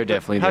 Yeah, they're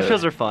definitely. house the-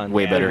 shows are fun.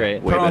 Way Yeah, better.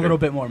 great. Way Put on a better. little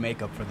bit more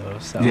makeup for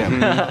those. So.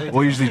 Yeah.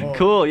 We'll usually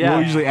Cool. Yeah.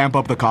 we'll usually amp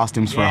up the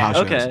costumes for Yeah. house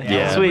shows. Okay.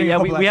 Yeah. Sweet. Bring a Yeah,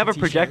 couple we have a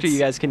extra projector you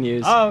t-shirts. guys can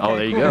use. Oh, okay, Oh,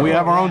 there you cool. go. We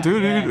have our own too,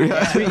 dude.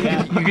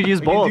 Yeah. You could use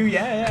We both. do,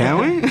 yeah. Can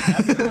we?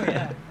 Absolutely,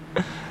 yeah.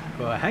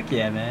 Well, heck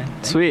yeah, man.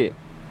 Thank Sweet.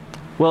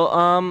 Well,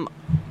 kind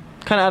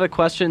of out of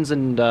questions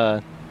and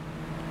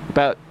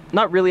about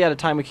not really out of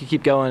time. We could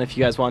keep going if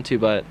you guys want to,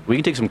 but We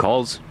can take some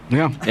calls.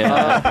 Yeah.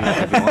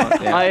 Yeah. if you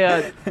want.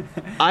 Yeah.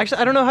 I actually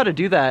I don't know how to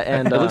do that.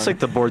 And It looks like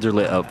the boards are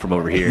lit up from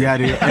over here. Yeah,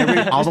 dude.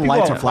 All the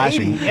lights are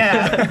flashing.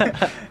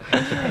 Yeah.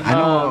 I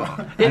know.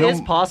 it is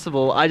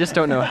possible. I just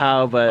don't know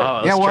how. But Oh,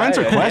 let's Yeah, we'll try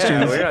answer it.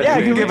 questions. we're Yeah,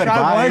 You can we give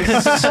try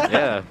advice.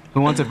 Yeah.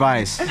 Who wants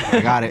advice?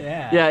 I got it.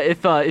 yeah,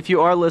 if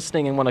you are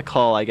listening and want to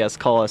call, I guess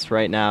call us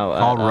right now.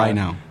 Call right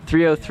now.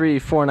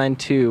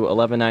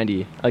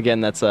 303-492-1190. Again,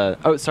 that's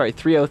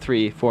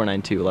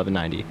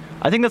 303-492-1190.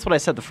 I think that's what I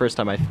said the first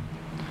time I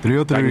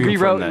 303.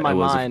 rewrote that in my it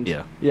was a- mind.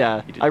 yeah.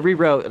 Yeah. You did. I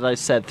rewrote and I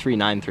said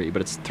 393,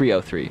 but it's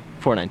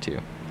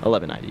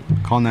 303-492-1190.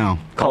 Call now.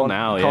 Call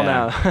now, Call yeah.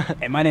 now.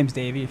 Hey, my name's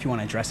Davey. If you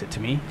want to address it to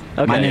me.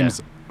 Okay. My name's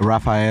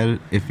Rafael.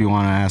 If you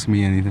want to ask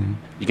me anything.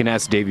 You can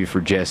ask Davey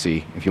for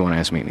Jesse if you want to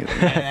ask me anything.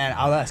 And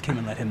I'll ask him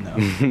and let him know.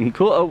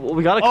 Cool. Oh, well,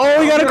 we got a Oh,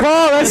 we got a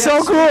call. That's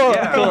so cool.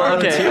 Cool.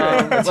 Okay.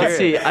 Let's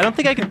see. I don't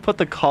think I can put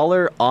the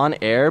caller on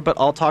air, but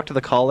I'll talk to the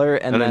caller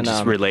and, And then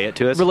just relay it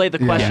to us. relay the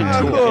question Yeah.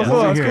 to Cool, him. Yeah.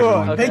 cool, Those are cool.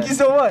 here, man. Thank you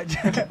so much.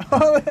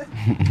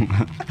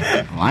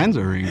 Lines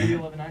are ringing.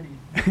 1190.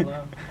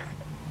 Hello.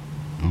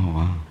 Oh,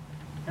 wow.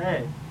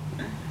 Hey.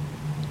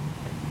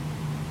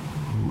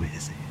 Who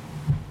is it?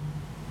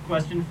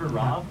 Question for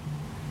Rob.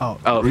 Oh.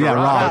 Oh, for Yeah,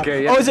 Rob.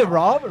 Okay, yeah. Oh, is it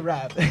Rob or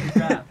Rap?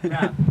 Rap.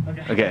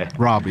 Okay. Okay.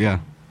 Rob, yeah.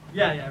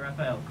 Yeah,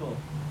 Raphael. Cool.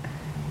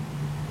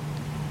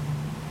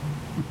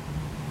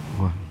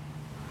 What?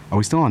 Are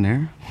we still on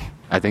air?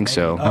 I think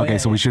so. Oh, Okay, yeah,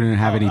 so we yeah. shouldn't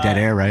have any dead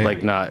air, right?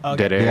 Like not Okay.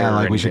 dead air. Yeah, or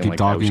like we should anything keep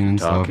like that. We talking should and keep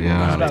stuff, talking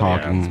yeah, about it,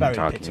 talking. It's very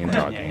talking pitch and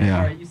black, talking. Yeah.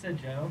 Alright, you said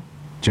Joe.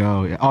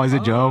 Joe. Yeah. Oh, is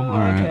it Joe? All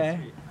right. Okay.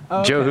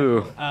 Oh, Joe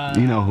okay.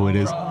 who? You know who it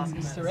is.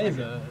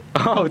 Cereza.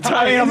 Oh,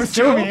 I mean, I'm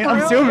assuming,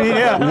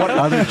 yeah. What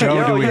other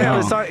Joe do we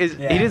know? He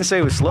didn't say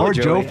it was slow Or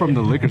Joe Joey. from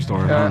the liquor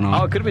store. I don't know.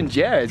 Oh, it could have been,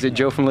 yeah. Is it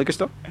Joe from Liquor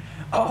Store?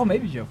 Oh,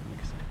 maybe Joe from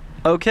Mixer.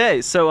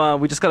 Okay, so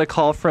we just got a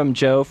call from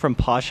Joe from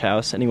Posh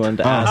House, and he wanted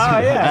to ask Oh,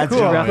 yeah, That's cool.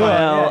 Joe.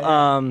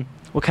 Raphael,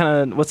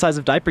 yeah. what size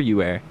of diaper you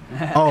wear?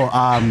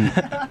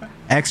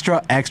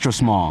 Extra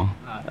small.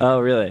 Oh,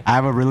 really? I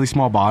have a really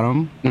small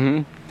bottom,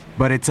 Mm-hmm.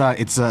 but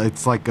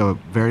it's like a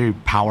very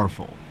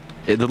powerful.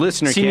 The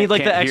listener So you need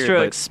like the can't hear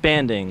extra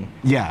it,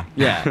 but Yeah.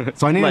 Yeah.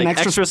 So I need like an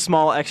extra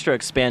small, extra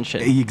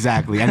expansion.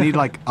 Exactly. I need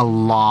like a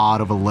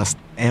lot of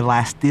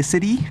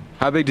elasticity.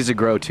 How big does it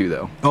grow to,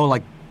 though? Oh,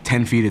 like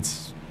 10 feet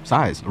its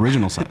size,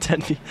 original size.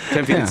 10 feet.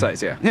 10 feet Yeah. in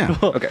size, yeah. Yeah.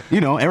 Okay.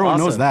 You know, everyone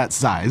knows Awesome. that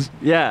size.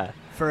 Yeah.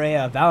 For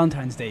a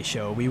Valentine's Day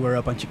show, we were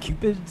a bunch of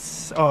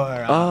cupids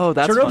or Oh,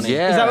 that's cherubs? funny.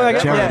 Is that what I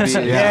got? Cherubs,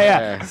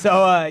 yeah. yeah.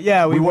 So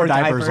we We wore wore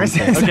diapers diapers.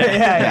 on stage.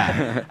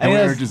 yeah. And we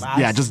that were was just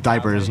last just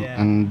diapers.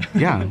 Valentine's,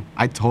 yeah. And yeah,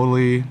 I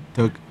totally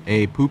took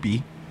a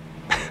poopy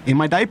in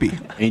my diaper.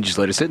 And you just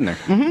let it sit in there.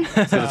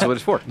 So that's what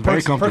it's for. Very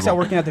Perks comfortable. out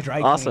working at the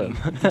dry Awesome.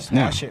 cleaning. Just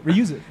Yeah. wash it,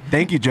 reuse it.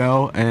 Thank you,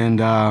 Joe, and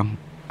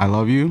I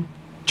love you.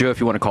 Joe, if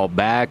you want to call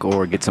back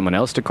or get someone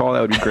else to call,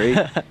 that would be great.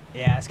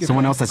 Yeah, it's good.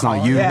 Someone for else them that's to not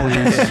call. you,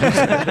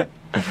 Yeah. please.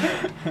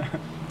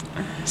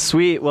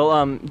 Sweet.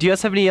 Well, do you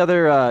guys have any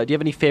other? Do you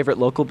have any favorite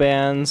local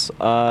bands,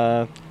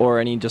 or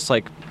any just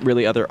like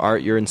really other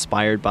art you're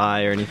inspired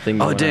by, or anything?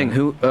 you Oh wanna- dang!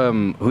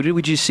 Who did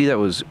we just see that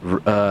was?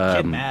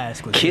 Kid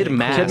Mask was Kid really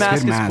Mask. Kid Mask Kid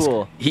is Mask.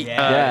 cool. He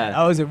Yeah,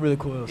 that was a really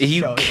cool he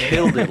show.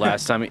 killed it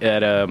last time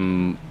at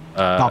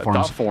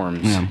Forms.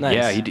 Forms. Yeah. Nice.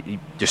 Yeah, he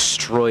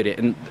destroyed it,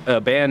 and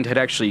a band had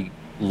actually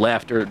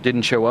left or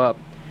didn't show up.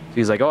 So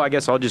he's like, "Oh, I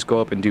guess I'll just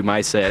go up and do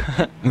my set."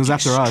 It was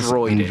after us.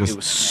 Destroyed and it. just It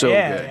was so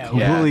Yeah, good. yeah.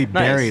 completely Nice.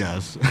 buried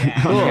us.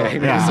 Yeah,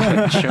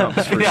 Yeah.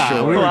 chumps for Yeah,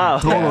 sure. we were Wow.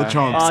 total Yeah.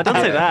 chumps. Oh, don't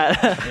say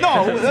that.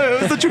 No, it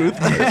was the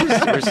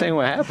truth. We're saying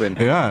what happened.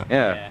 Yeah.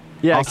 Yeah.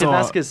 Yeah, Also, Kid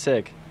Mask is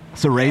sick.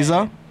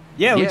 Cereza.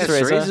 Yeah, we Yeah, just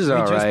Cereza. Cereza's we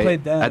all just right.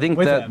 played them I think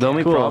with that them, the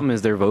only Cool. problem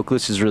is their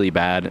vocalist is really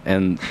bad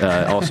and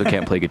also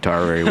can't play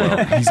guitar very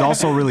well. He's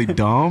also really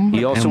dumb.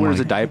 He also and, wears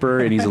a like, diaper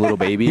and he's a little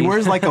baby. He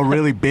wears like a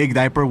really big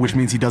diaper, which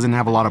means he doesn't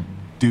have a lot of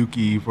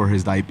dookie for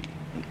his diaper.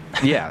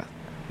 Yeah,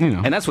 You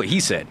know. and that's what he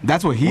said.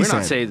 That's what he we're said.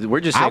 not saying. We're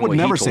just I saying would what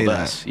never he told say that.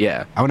 us.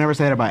 Yeah. I would never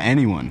say that about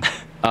anyone,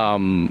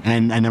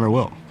 and I never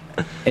will.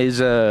 Is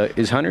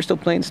Hunter still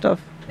playing stuff?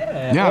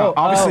 Yeah,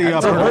 obviously,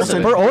 Bert Bert Olsen.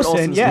 Olsen. Bert Olsen's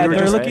Olsen. Yeah, we were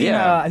they're just- looking.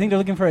 yeah. I think they're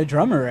looking for a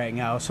drummer right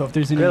now. So if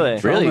there's any Really?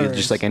 Really? drummers-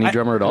 Just like any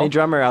drummer at all? Any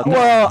drummer out there?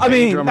 Well, I Any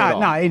mean, drummer at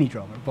all? not any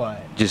drummer,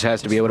 but Just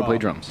has to be able to play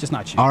drums. Just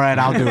not you. All right,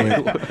 I'll do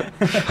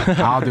it.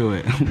 I'll do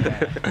it.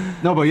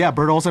 No, but yeah,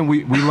 Bert Olsen.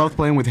 We loved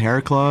playing with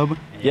Hair Club.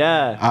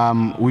 Yeah.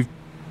 We've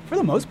For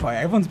the most part,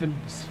 everyone's been.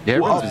 Yeah,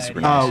 everyone's been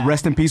super nice.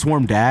 rest in peace,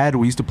 Warm Dad.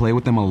 We used to play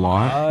with them a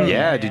lot.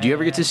 Yeah. Did you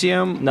ever get to see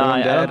him? No, Mom I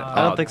and don't- Dad?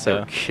 I don't think so.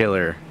 they're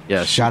Killer.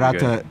 Yeah. Shout out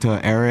super good.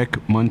 to Eric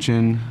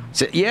Munchin.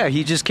 So, yeah,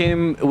 he just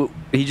came.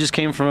 He just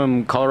came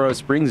from Colorado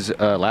Springs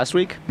last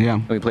week.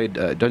 Yeah, We played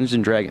Dungeons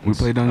and Dragons. we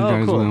played Dungeons Oh,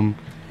 and Dragons cool. with him.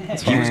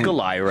 He was And-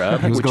 Galira,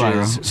 He was which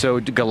Galira. is so.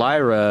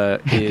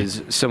 Galira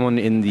is someone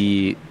in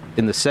the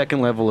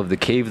second level of the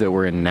cave that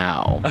we're in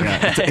now.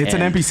 Yeah, it's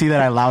an And NPC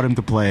that I allowed him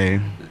to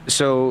play.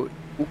 So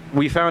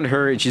we found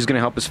her, and she's going to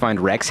help us find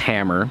Rex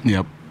Hammer,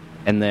 Yep.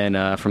 and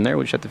then from there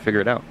we just have to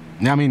figure it out.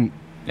 Yeah, I mean,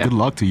 Yeah. good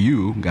luck to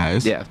you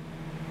guys. Yeah.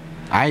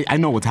 I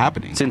know what's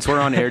happening. Since we're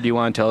on air, do you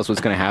want to tell us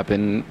what's going to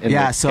happen?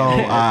 Yeah, the-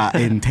 so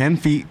in 10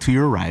 feet to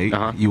your right,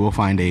 Uh-huh. you will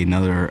find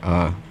another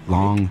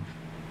long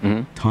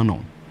Mhm.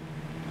 tunnel.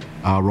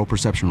 Roll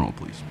perception roll,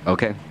 please.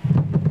 Okay.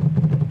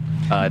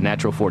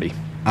 Natural 40.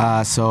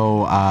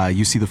 So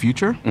you see the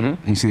future, Mhm. and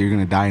you see that you're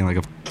going to die in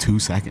like 2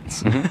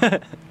 seconds.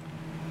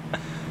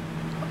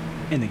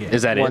 In the game.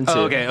 Is that One, it? two.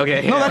 Oh, okay.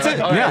 Okay. No, that's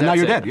it. All right, Yeah, now that's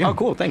you're it. dead, yeah. Oh,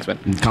 cool. Thanks, man.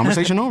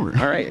 Conversation over.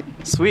 All right.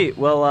 Sweet.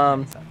 Well,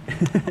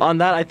 on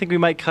that, I think we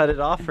might cut it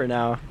off for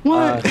now.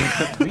 What?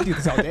 We can do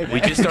this all day. We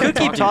man. just started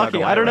Keep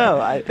talking. I don't know.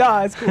 No,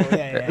 it's cool.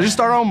 Yeah. Just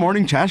start our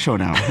morning chat show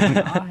now.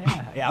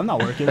 Yeah, I'm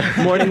not working.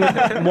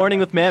 Morning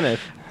with Maemyth.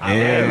 Yeah,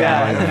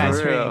 Yeah, that's a nice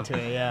for real. training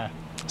today. Yeah.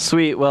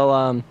 Sweet.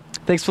 Well,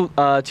 thanks for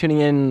tuning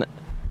in,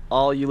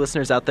 all you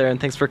listeners out there, and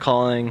thanks for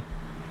calling.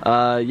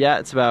 Yeah,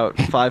 it's about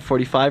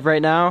 5:45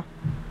 right now.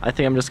 I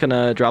think I'm just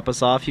gonna drop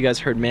us off. You guys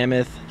heard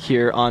Maemyth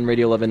here on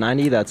Radio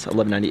 1190. That's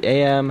 1190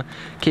 AM,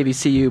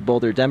 KVCU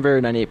Boulder,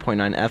 Denver,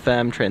 98.9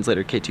 FM,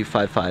 translator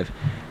K255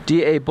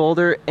 DA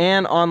Boulder,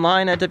 and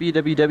online at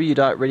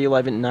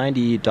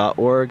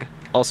www.radio1190.org.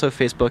 Also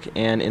Facebook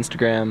and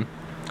Instagram.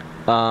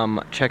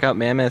 Check out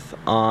Maemyth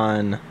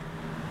on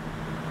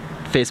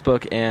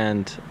Facebook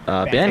and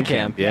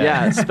Bandcamp.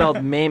 yeah. It's spelled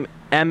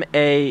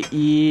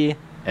MAEMYTH.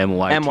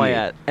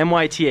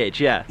 MYTH,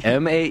 yeah.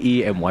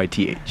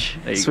 Maemyth.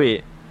 There you go.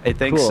 Sweet. Hey,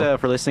 thanks Cool.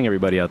 for listening,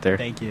 everybody out there.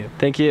 Thank you.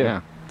 Thank you.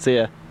 Yeah. See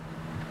ya.